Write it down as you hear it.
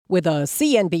With a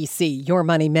CNBC Your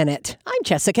Money Minute, I'm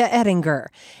Jessica Ettinger.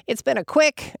 It's been a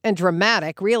quick and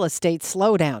dramatic real estate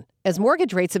slowdown as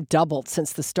mortgage rates have doubled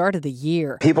since the start of the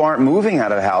year. People aren't moving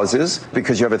out of houses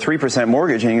because you have a 3%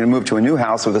 mortgage and you're going to move to a new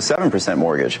house with a 7%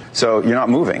 mortgage. So you're not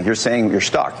moving. You're saying you're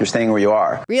stuck. You're staying where you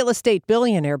are. Real estate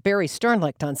billionaire Barry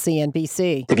Sternlicht on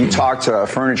CNBC. If you talk to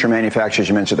furniture manufacturers,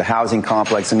 you mentioned the housing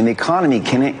complex. I mean, the economy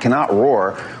cannot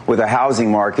roar with a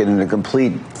housing market in a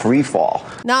complete free fall.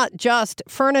 Not just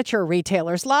furniture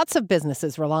retailers. Lots of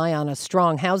businesses rely on a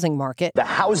strong housing market. The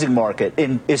housing market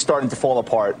is starting to fall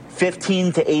apart.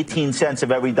 15 to 18 cents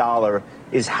of every dollar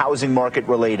is housing market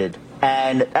related.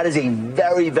 And that is a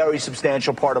very, very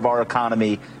substantial part of our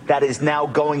economy that is now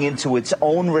going into its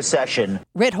own recession.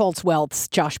 Ritholtz Wealth's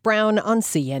Josh Brown on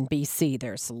CNBC.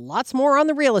 There's lots more on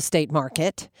the real estate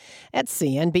market at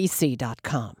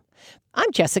CNBC.com.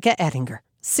 I'm Jessica Ettinger,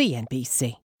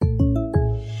 CNBC.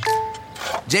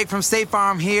 Jake from State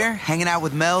Farm here, hanging out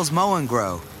with Mel's Mow and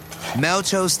Grow. Mel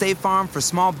chose State Farm for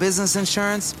small business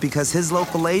insurance because his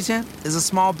local agent is a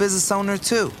small business owner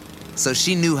too. So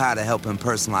she knew how to help him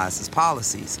personalize his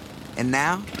policies. And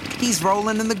now he's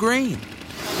rolling in the green.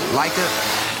 Like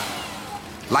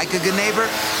a good neighbor.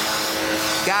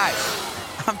 Guys,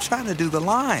 I'm trying to do the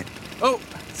line. Oh,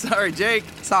 sorry, Jake.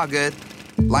 It's all good.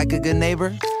 Like a good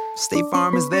neighbor, State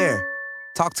Farm is there.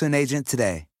 Talk to an agent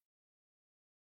today.